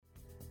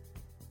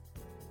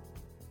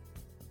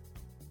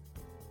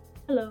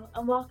Hello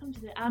and welcome to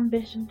the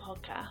Ambition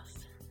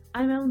podcast.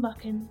 I'm Ellen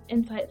Buchan,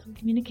 Insights and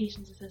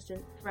Communications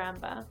Assistant for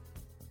AMBA.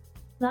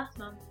 Last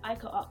month I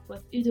caught up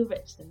with Udo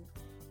Richson,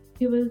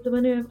 who was the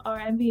winner of our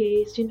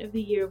MBA Student of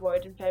the Year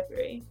award in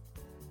February.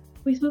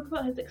 We spoke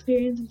about his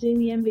experience of doing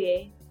the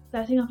MBA,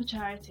 setting up a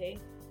charity,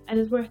 and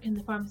his work in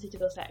the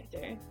pharmaceutical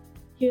sector.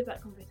 Here's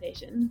that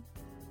conversation.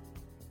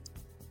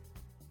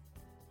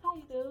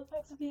 Hi Udo,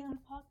 thanks for being on the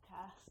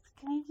podcast.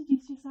 Can you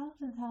introduce yourself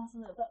and tell us a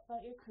little bit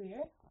about your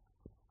career?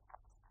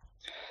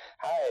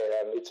 Hi,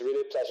 it's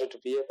really a pleasure to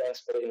be here. Thanks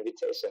for the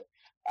invitation.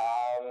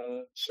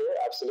 Sure,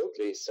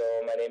 absolutely. So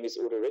my name is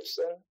Udo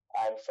Richson.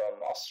 I'm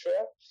from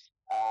Austria,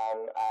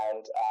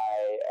 and I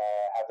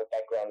have a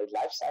background in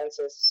life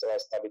sciences. So I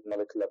studied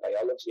molecular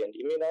biology and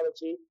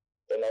immunology.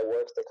 Then I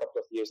worked a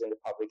couple of years in the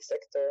public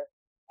sector,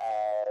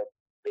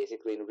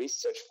 basically in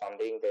research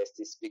funding. There's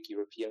this big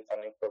European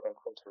funding program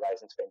called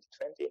Horizon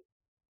 2020.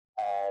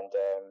 And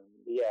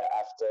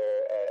after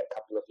a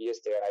couple of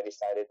years there, I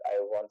decided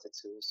I wanted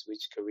to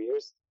switch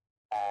careers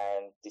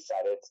and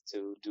decided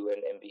to do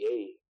an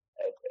MBA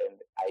at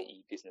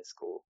IE Business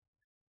School.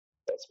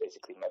 That's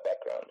basically my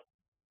background.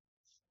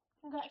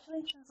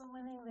 Congratulations on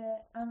winning the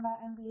AMBA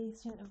MBA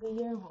Student of the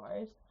Year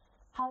award.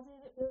 How did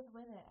it feel to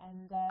win it,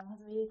 and has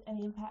it made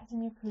any impact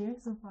on your career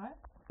so far?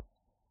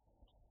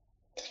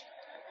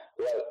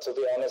 Well, to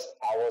be honest,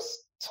 I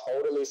was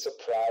totally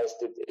surprised.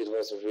 It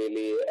was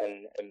really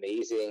an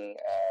amazing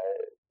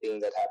thing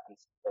that happened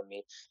for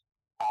me.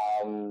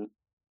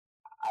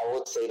 I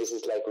would say this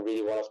is like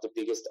really one of the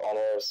biggest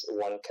honors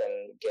one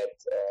can get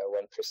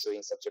when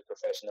pursuing such a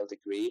professional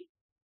degree.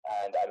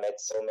 And I met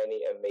so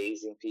many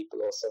amazing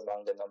people also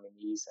among the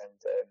nominees, and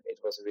it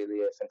was really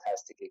a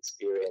fantastic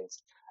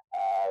experience.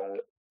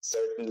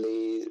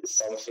 Certainly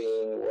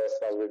something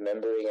worthwhile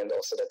remembering, and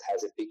also that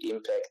has a big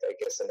impact, I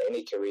guess, on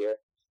any career.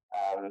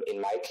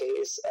 In my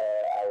case,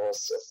 I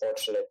was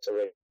fortunate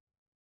to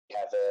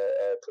have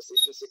a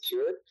position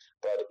secured,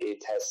 but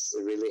it has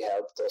really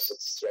helped also to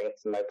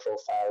strengthen my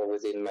profile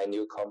within my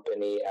new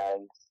company.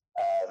 And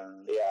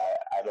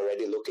I'm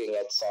already looking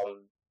at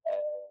some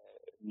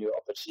new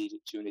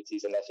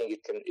opportunities, and I think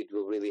it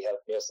will really help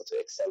me also to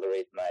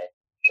accelerate my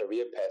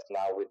career path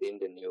now within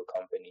the new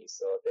company.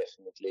 So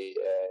definitely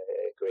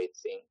a great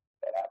thing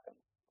that happened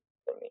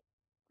for me.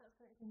 That's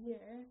great to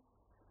hear.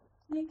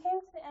 You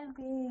came to the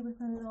MBA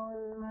with a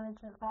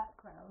non-management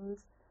background.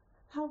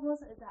 How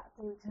was it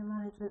adapting to a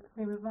management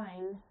frame of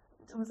mind?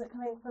 Was it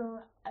coming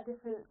from a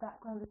different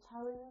background, a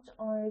challenge,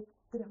 or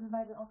did it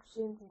provide an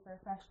opportunity for a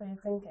fresh way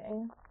of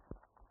thinking?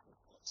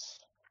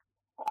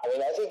 I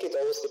mean, I think it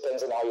always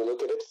depends on how you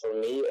look at it. For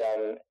me,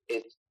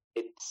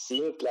 it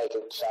seemed like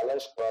a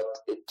challenge, but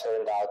it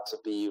turned out to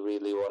be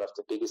really one of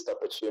the biggest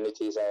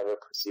opportunities I ever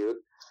pursued,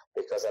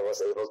 because I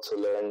was able to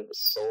learn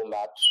so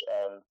much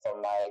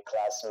from my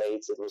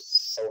classmates. It was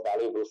so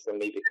valuable for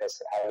me because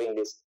having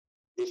this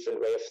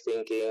different way of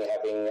thinking,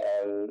 having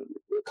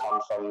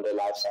come from the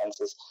life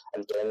sciences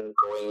and then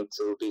going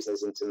into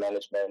business, into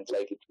management,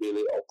 like it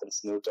really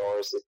opens new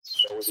doors. It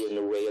shows you a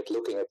new way of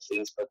looking at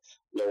things, but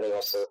learning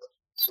also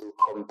to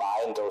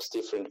combine those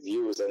different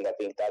views. And I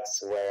think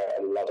that's where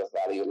a lot of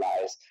value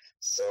lies.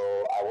 So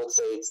I would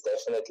say it's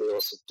definitely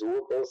also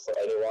doable for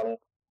anyone,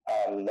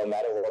 no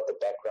matter what the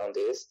background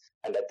is.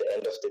 And at the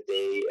end of the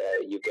day,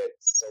 you get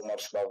so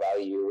much more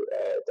value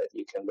that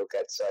you can look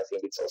at. So I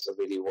think it's also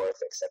really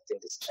worth accepting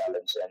this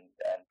challenge and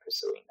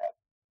pursuing that.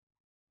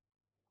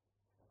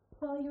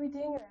 While you were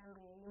doing your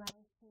MBA, you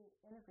managed to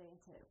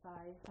innovate it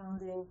by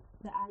founding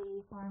the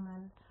IE Pharma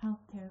and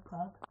Healthcare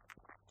Club.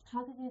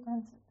 How did you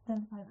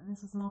identify that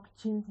this was an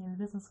opportunity in the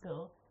business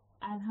school,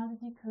 and how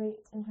did you create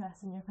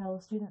interest in your fellow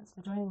students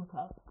for joining the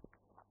club?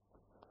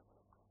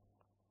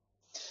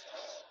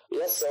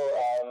 Yes,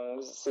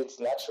 so since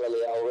naturally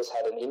I always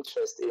had an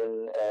interest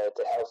in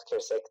the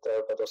healthcare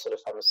sector, but also the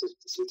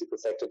pharmaceutical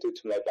sector due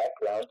to my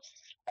background.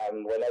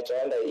 When I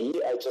joined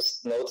IE, I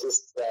just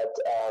noticed that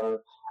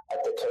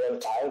at the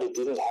current time they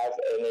didn't have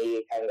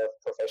any kind of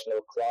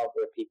professional club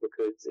where people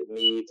could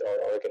meet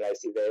or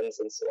organize events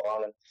and so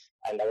on.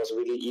 And I was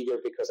really eager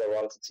because I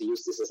wanted to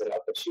use this as an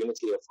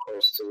opportunity, of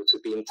course, to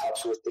be in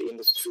touch with the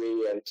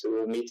industry and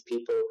to meet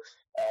people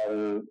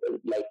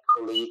like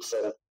colleagues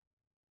and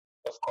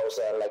of course,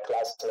 like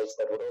classmates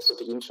that would also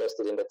be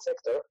interested in that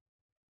sector.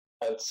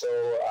 And so,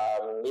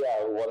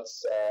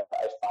 once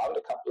I found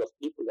a couple of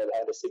people that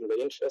had a similar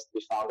interest,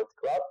 we founded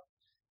the club.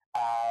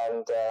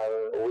 And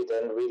we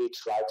then really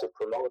tried to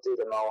promote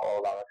it among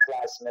all our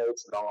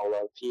classmates, among all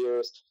our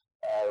peers.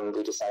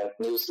 We designed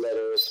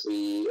newsletters.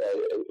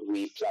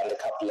 We planned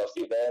a couple of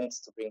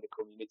events to bring the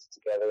community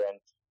together. And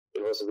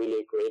it was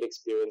really a great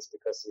experience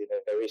because in a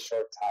very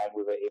short time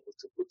we were able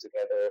to put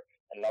together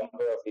a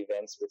number of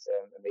events with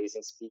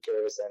amazing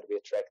speakers, and we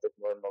attracted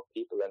more and more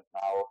people. And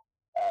now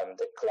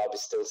the club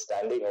is still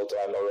standing,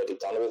 although I'm already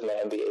done with my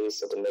MBA,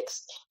 so the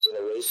next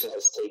generation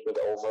has taken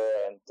it over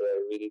and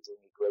really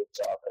doing a great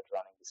job at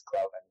running this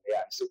club. And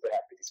I'm super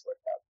happy this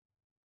worked out.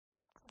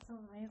 That's so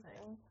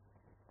amazing.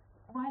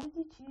 Why did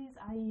you choose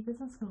IE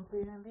Business School for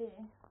your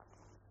MBA?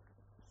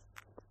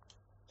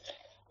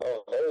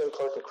 Oh, very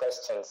important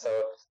question. So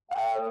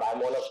I'm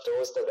one of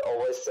those that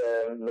always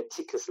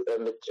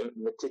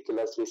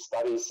meticulously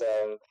studies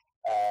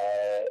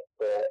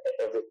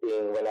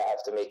everything when I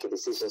have to make a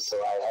decision. So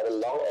I had a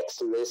long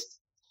Excel list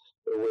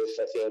with,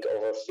 I think,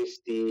 over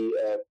 50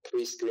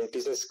 pre-screened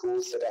business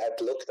schools that I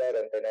had looked at,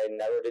 and then I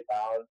narrowed it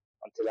down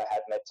until I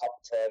had my top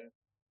 10.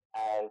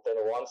 And then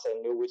once I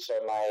knew which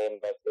are my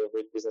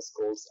favorite business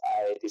schools,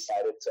 I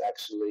decided to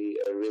actually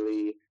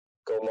really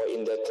go more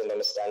in depth and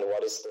understand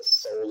what is the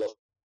soul of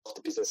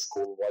the business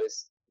school,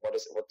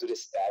 what do they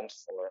stand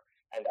for.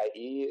 And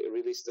IE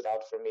really stood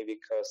out for me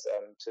because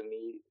to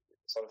me,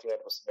 something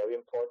that was very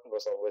important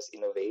was always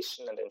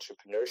innovation and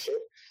entrepreneurship,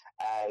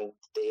 and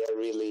they are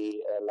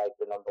really like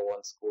the number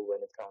one school when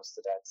it comes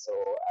to that. So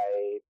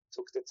I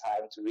took the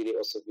time to really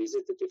also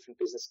visit the different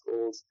business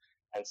schools.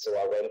 And so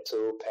I went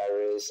to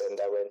Paris, and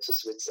I went to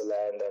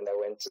Switzerland, and I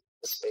went to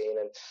Spain,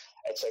 and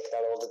I checked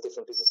out all the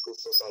different business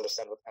schools to also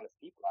understand what kind of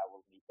people I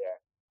will meet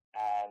there.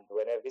 And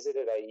when I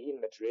visited IE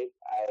in Madrid,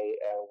 I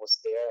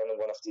was there on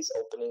one of these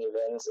opening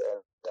events,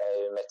 and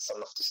I met some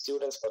of the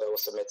students, but I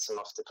also met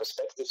some of the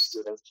prospective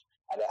students,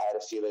 and I had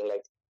a feeling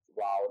like,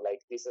 wow,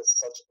 like these are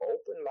such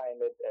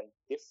open-minded and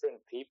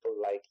different people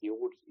like you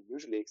would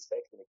usually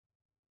expect in a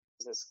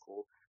business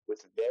school,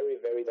 with very,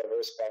 very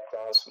diverse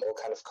backgrounds from all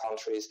kind of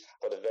countries,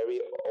 but very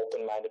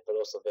open-minded, but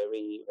also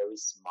very, very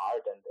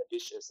smart and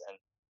ambitious. And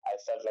I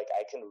felt like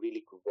I can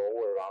really grow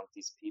around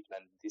these people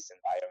and this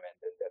environment,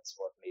 and that's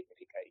what made me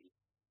pick IE.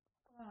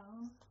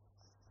 Wow.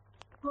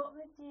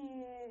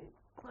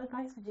 What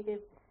advice would you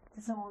give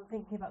to someone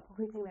thinking about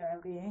completing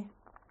their MBA?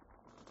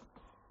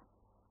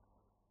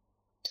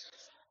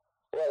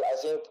 Well, I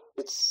think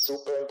it's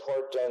super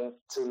important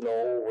to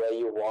know where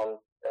you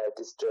want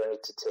this journey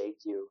to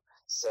take you.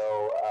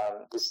 So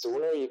the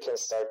sooner you can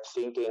start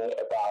thinking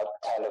about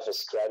kind of a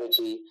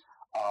strategy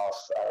of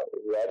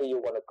where do you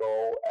want to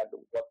go and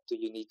what do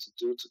you need to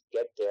do to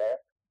get there,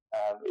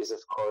 is of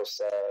course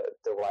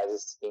the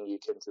wisest thing you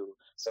can do.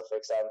 So for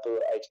example,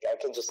 I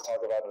can just talk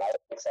about my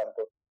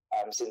example.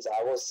 Since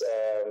I was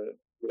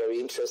very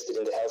interested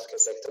in the healthcare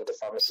sector and the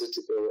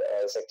pharmaceutical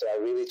sector, I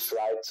really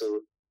tried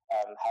to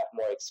have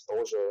more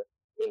exposure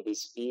in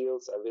these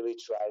fields. I really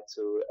tried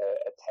to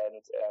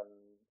attend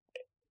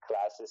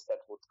classes that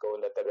would go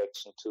in that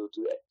direction, to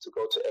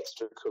go to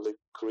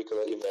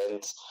extracurricular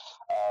events,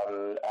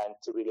 and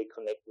to really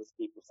connect with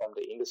people from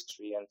the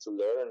industry and to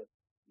learn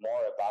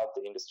more about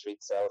the industry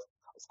itself.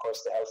 Of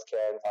course, the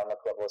healthcare and pharma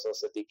club was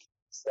also a big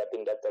step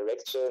in that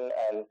direction,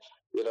 and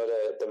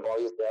the more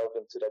you delve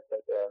into that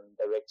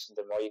direction,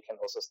 the more you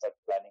can also start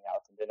planning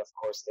out. And then of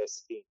course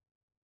there's things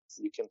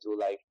you can do,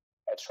 like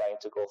trying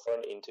to go for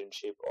an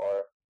internship,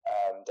 or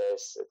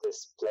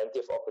there's plenty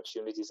of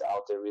opportunities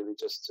out there really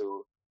just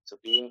to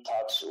be in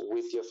touch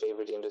with your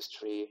favorite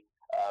industry,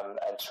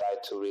 and try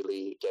to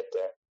really get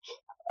there.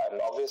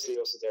 Obviously,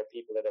 also there are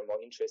people that are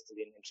more interested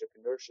in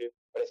entrepreneurship,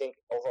 but I think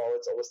overall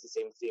it's always the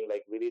same thing,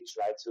 like really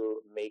try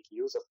to make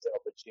use of the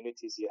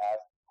opportunities you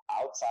have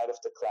outside of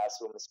the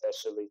classroom,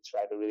 especially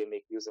try to really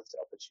make use of the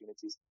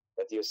opportunities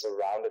that you're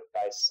surrounded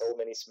by so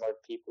many smart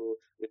people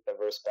with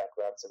diverse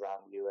backgrounds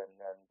around you, and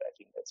I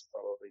think that's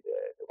probably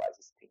the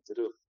wisest thing to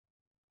do.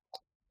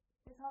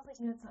 It sounds like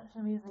you had such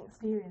an amazing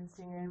experience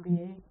doing your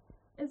MBA.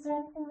 Is there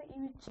anything that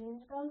you would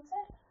change about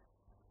it?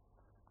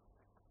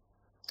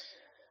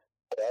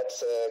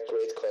 That's a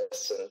great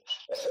question.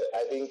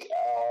 I think,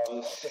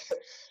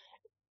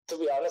 to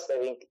be honest, I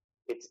think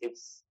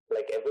it's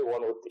like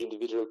everyone would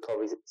individually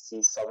probably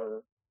see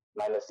some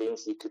minor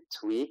things you could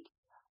tweak.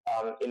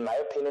 In my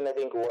opinion, I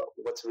think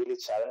what's really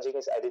challenging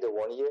is I did a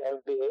 1-year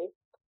MBA,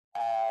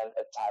 and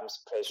at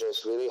times pressure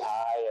is really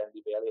high, and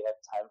you barely have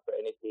time for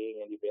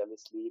anything, and you barely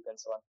sleep, and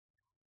so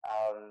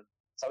on.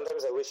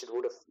 Sometimes I wish it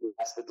would have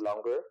lasted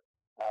longer,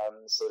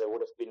 so there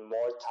would have been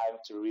more time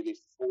to really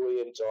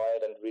fully enjoy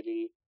it and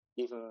really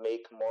even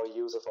make more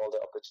use of all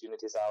the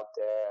opportunities out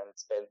there and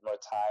spend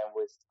more time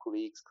with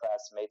colleagues,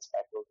 classmates,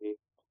 faculty.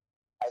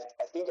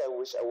 I think I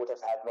wish I would have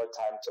had more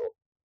time to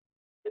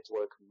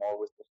work more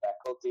with the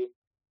faculty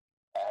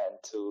and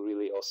to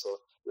really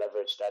also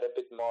leverage that a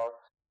bit more.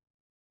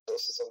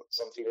 Also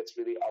something that's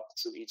really up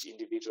to each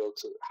individual,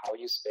 to how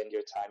you spend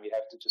your time. You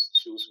have to just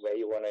choose where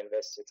you want to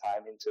invest your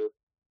time into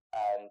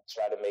and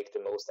try to make the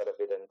most out of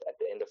it. And at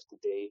the end of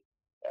the day,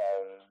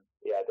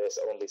 there's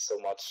only so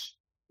much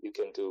you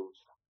can do.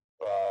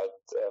 But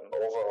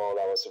overall,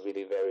 I was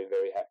really very,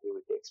 very happy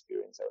with the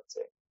experience, I would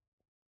say.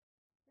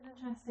 It's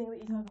interesting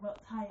that you talk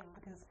about time,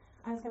 because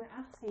I was going to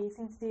ask you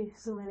seem to do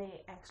so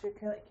many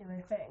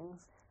extracurricular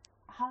things.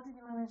 How did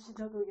you manage to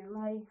juggle your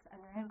life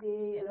and your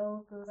MBA and all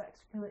of those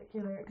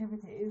extracurricular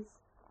activities?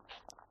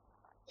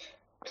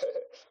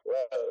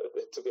 Well,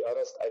 to be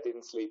honest, I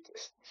didn't sleep.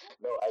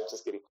 No, I'm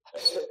just kidding.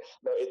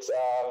 No,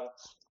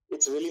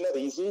 it's really not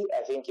easy.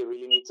 I think you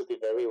really need to be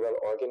very well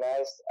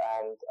organized,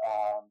 and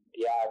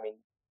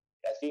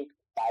I think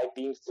by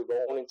being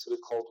thrown into the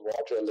cold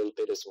water a little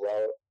bit as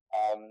well,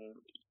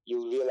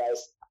 you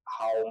realize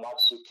how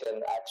much you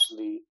can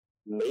actually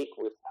make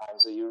with time.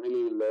 So you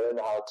really learn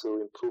how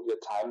to improve your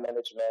time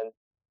management.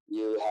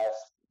 you have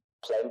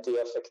plenty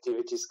of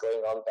activities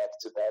going on back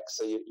to back.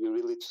 So you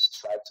really just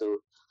try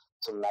to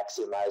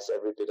maximize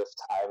every bit of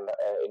time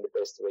in the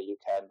best way you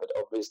can. But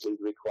obviously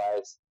it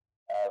requires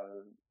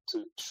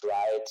to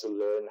try to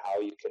learn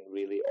how you can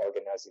really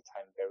organize your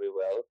time very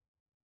well.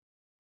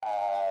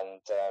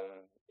 And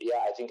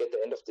I think at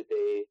the end of the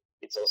day,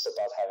 it's also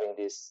about having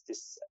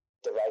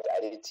the right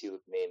attitude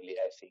mainly.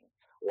 I think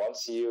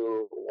once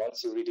you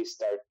really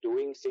start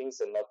doing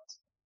things and not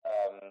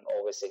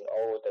always saying,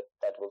 oh,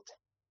 that will take.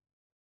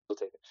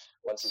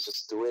 Once you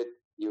just do it,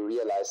 you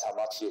realize how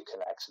much you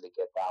can actually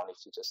get down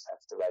if you just have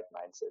the right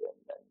mindset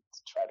and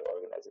try to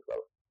organize it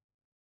well.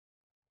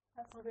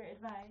 That's all great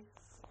advice.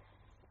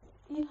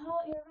 You're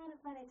a man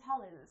of many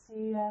talents.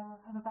 You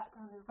have a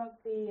background in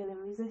rugby and a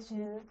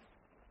musician.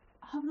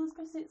 Have those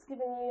pursuits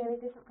given you any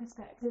different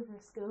perspectives or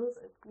skills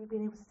that you've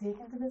been able to take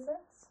into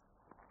business?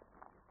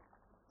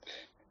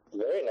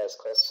 Very nice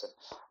question.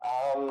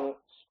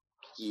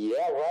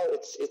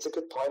 It's a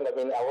good point. I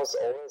mean, I was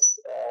always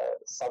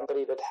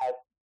somebody that had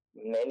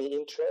many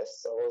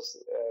interests. I was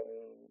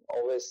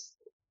always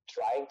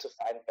trying to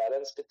find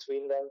balance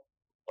between them,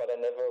 but I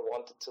never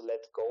wanted to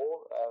let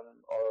go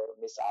or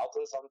miss out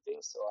on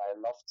something. So I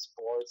loved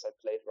sports. I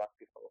played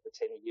rugby for over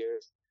 10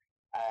 years,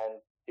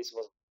 and this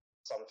was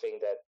something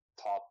that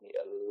taught me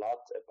a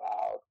lot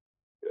about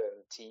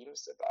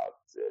teams, about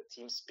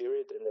team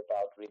spirit, and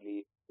about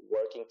really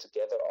working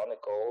together on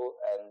a goal.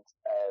 And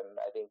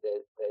I think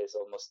that there is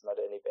almost not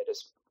any better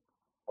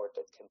sport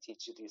that can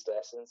teach you these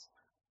lessons.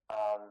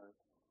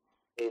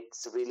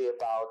 It's really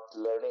about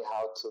learning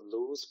how to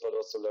lose, but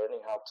also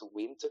learning how to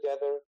win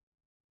together.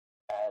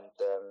 And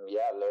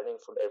learning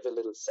from every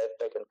little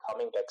setback and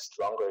coming back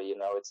stronger.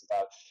 It's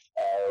about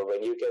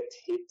when you get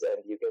hit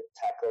and you get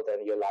tackled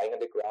and you're lying on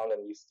the ground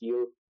and you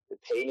feel the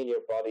pain in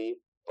your body,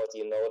 but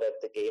you know that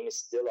the game is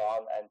still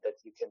on and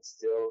that you can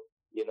still,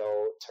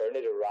 turn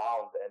it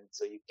around. And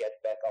so you get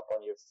back up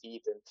on your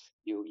feet and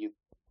you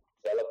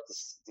develop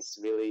this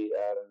really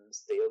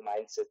stale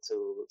mindset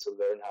to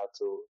learn how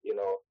to,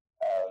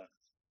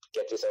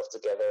 get yourself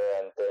together,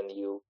 and then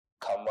you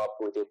come up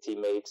with your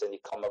teammates and you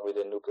come up with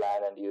a new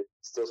plan and you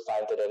still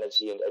find that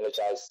energy and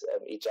energize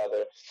each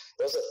other.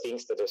 Those are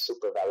things that are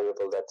super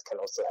valuable that can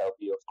also help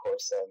you, of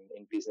course,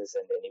 in business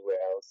and anywhere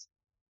else.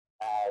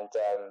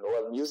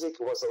 And music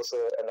was also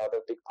another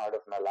big part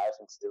of my life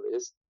and still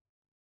is.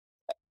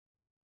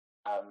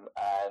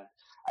 And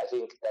I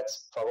think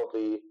that's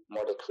probably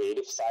more the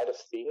creative side of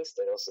things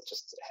that also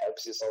just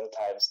helps you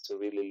sometimes to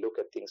really look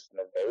at things from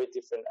a very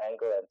different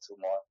angle and to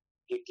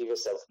give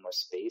yourself more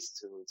space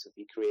to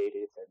be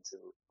creative and to,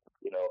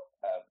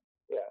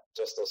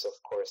 just also,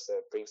 of course,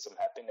 bring some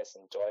happiness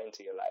and joy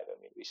into your life. I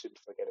mean, we shouldn't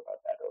forget about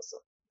that also.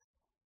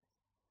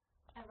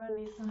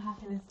 Everyone needs some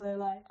happiness in their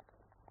life.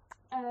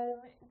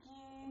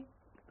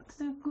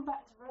 So go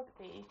back to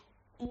rugby.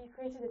 You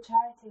created a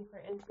charity for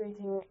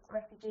integrating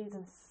refugees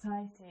into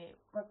society.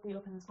 Rugby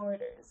Opens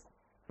Borders.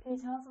 Can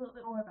you tell us a little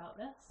bit more about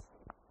this?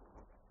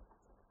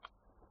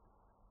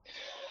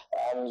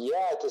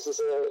 This is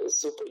a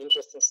super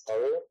interesting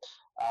story.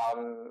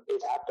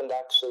 It happened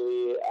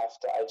actually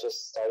after I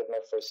just started my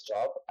first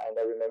job, and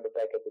I remember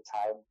back at the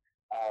time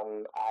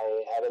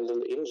I had a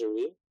little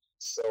injury,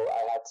 so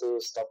I had to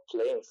stop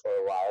playing for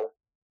a while.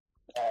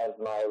 And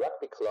my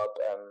rugby club,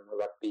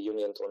 Rugby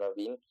Union Donau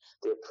Wien,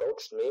 they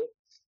approached me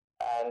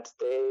and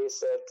they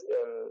said,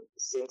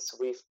 since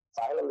we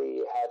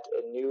finally had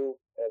a new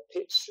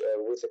pitch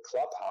with a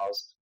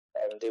clubhouse,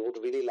 they would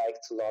really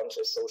like to launch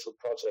a social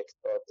project,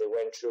 but they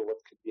weren't sure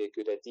what could be a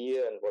good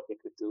idea and what we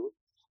could do.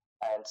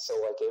 And so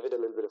I gave it a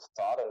little bit of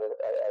thought, and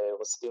I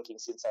was thinking,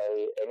 since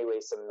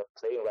I'm not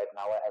playing right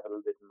now, I have a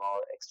little bit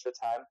more extra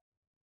time.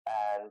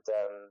 And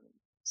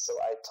so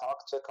I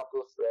talked to a couple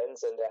of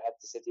friends, and I had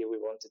this idea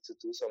we wanted to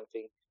do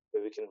something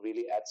where we can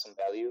really add some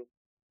value.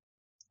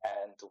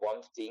 And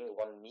one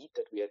need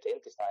that we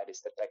identified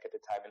is that back at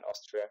the time in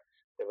Austria,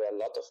 there were a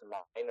lot of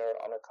minor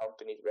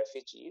unaccompanied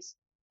refugees,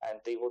 and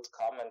they would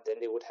come and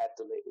then they would have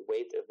to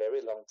wait a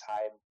very long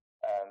time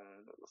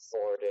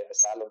for the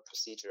asylum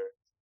procedure.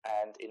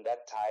 And in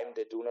that time,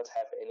 they do not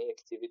have any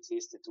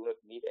activities, they do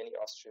not meet any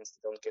Austrians,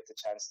 they don't get the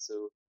chance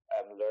to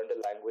learn the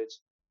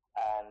language.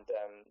 And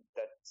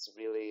that's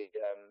really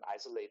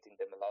isolating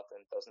them a lot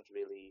and doesn't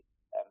really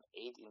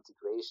aid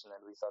integration.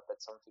 And we thought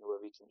that's something where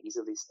we can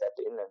easily step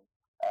in. And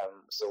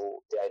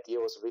so the idea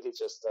was really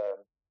just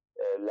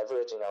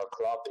leveraging our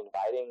club,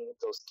 inviting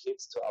those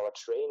kids to our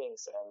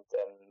trainings, and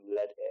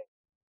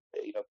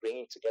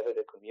bringing together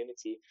the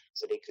community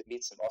so they could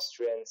meet some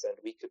Austrians and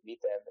we could meet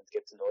them and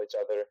get to know each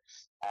other.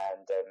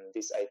 And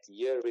this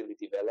idea really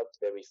developed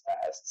very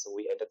fast. So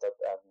we ended up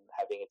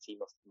having a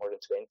team of more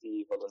than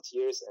 20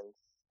 volunteers, and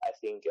I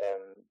think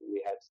we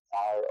had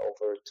far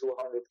over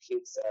 200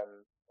 kids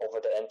over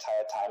the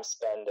entire time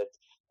span that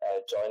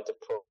joined the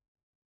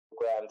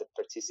program, that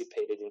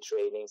participated in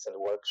trainings and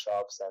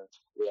workshops, and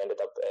we ended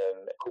up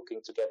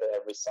cooking together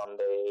every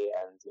Sunday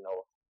and,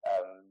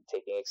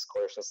 taking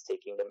excursions,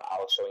 taking them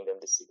out, showing them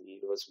the city.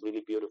 It was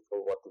really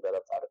beautiful what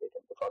developed out of it,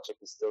 and the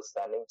project is still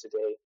standing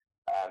today.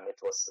 It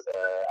was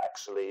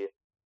actually,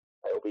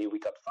 we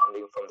got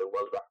funding from the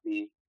World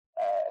Rugby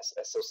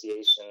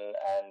Association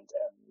and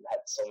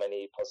had so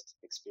many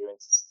positive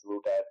experiences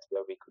through that,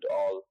 where we could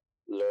all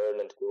learn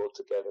and grow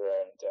together,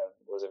 and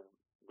it was a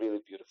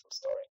really beautiful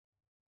story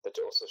that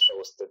also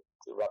shows that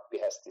rugby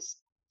has this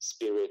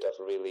spirit of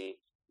really,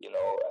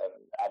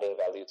 adding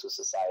value to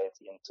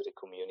society and to the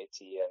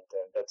community, and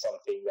that's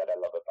something that I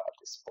love about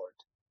this sport,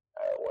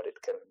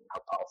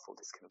 how powerful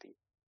this can be.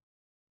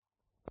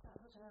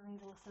 That's such an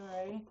amazing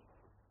story.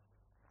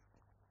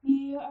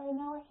 You are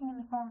now working in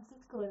the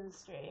pharmaceutical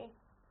industry.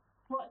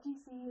 What do you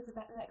see as the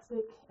next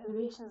big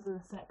innovations in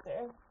the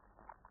sector?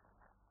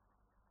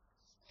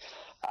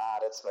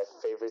 That's my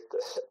favorite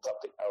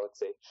topic, I would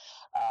say.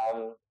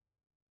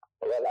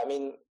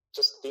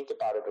 Just think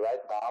about it.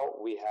 Right now,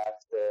 we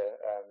have the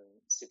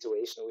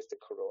situation with the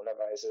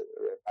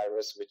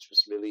coronavirus, which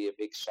was really a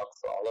big shock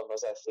for all of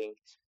us, I think,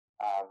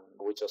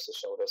 which also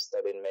showed us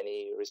that in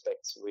many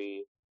respects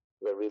we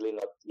were really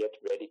not yet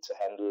ready to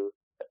handle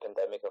a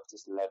pandemic of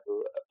this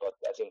level, but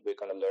I think we're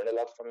going to learn a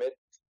lot from it.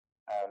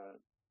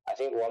 I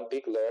think one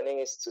big learning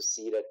is to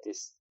see that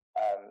this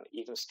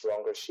even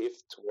stronger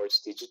shift towards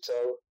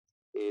digital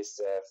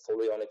is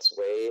fully on its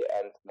way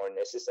and more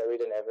necessary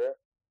than ever.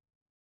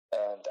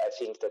 And I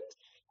think that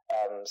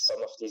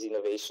some of these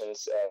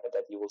innovations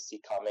that you will see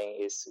coming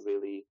is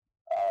really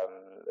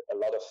a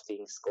lot of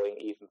things going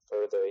even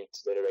further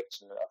into the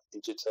direction of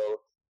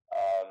digital.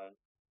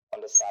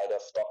 On the side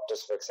of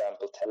doctors, for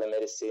example,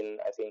 telemedicine,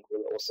 I think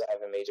will also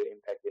have a major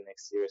impact in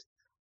next years.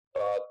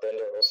 But then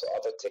there are also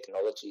other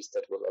technologies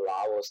that will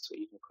allow us to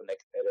even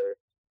connect better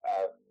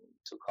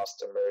to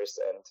customers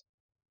and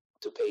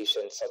to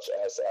patients, such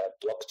as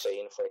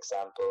blockchain, for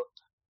example.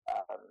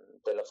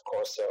 Then, of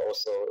course, there are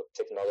also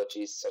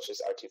technologies such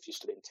as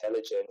artificial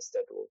intelligence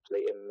that will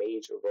play a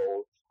major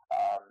role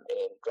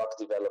in drug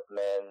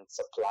development,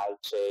 supply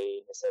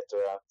chain,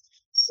 etc.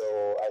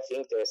 So I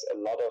think there's a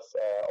lot of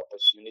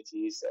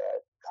opportunities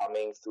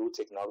coming through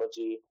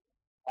technology,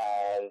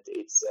 and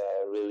it's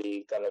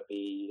really going to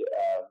be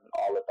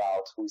all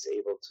about who's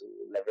able to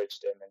leverage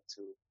them and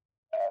to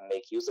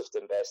make use of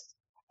them best.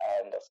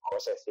 And of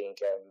course, I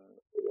think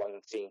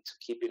one thing to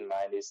keep in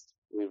mind is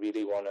we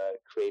really want to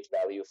create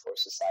value for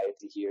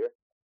society here.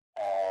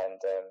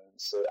 And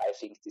so I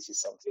think this is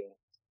something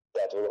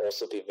that will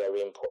also be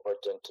very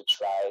important to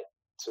try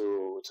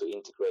to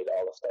integrate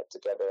all of that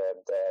together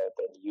and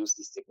then use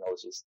these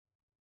technologies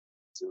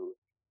to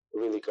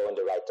really go in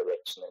the right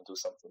direction and do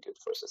something good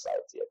for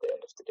society at the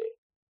end of the day.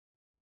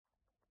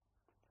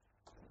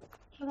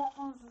 Well, that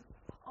was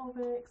all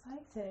very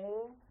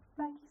exciting.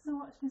 Thank you so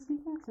much for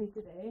speaking to me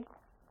today.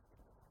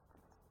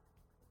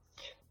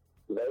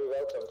 Very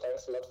welcome.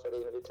 Thanks a lot for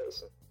the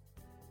invitation.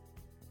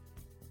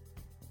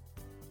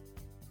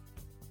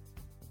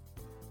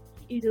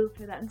 Thank you, Udo,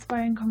 for that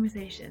inspiring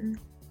conversation.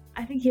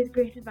 I think he has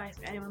great advice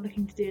for anyone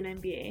looking to do an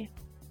MBA.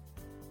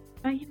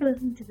 Thank you for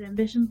listening to the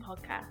Ambition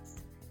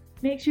podcast.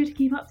 Make sure to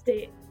keep up to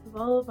date with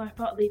all of our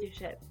thought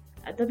leadership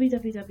at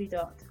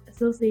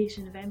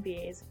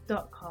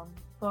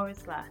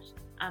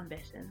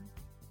www.associationofmbas.com/ambition.